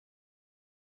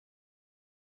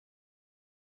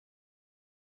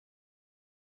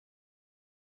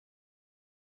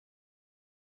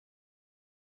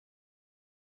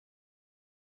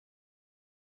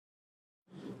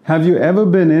Have you ever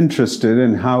been interested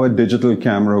in how a digital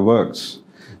camera works?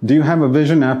 Do you have a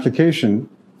vision application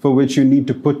for which you need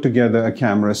to put together a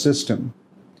camera system?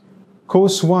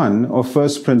 Course 1, or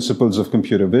First Principles of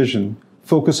Computer Vision,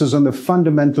 focuses on the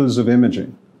fundamentals of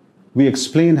imaging. We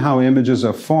explain how images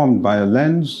are formed by a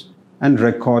lens and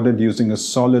recorded using a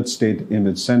solid-state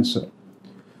image sensor.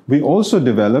 We also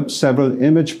develop several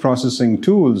image processing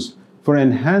tools for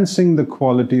enhancing the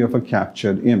quality of a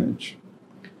captured image.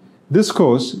 This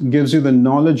course gives you the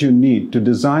knowledge you need to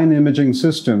design imaging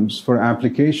systems for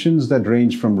applications that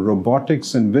range from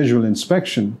robotics and visual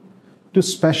inspection to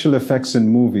special effects in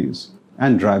movies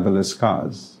and driverless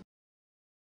cars.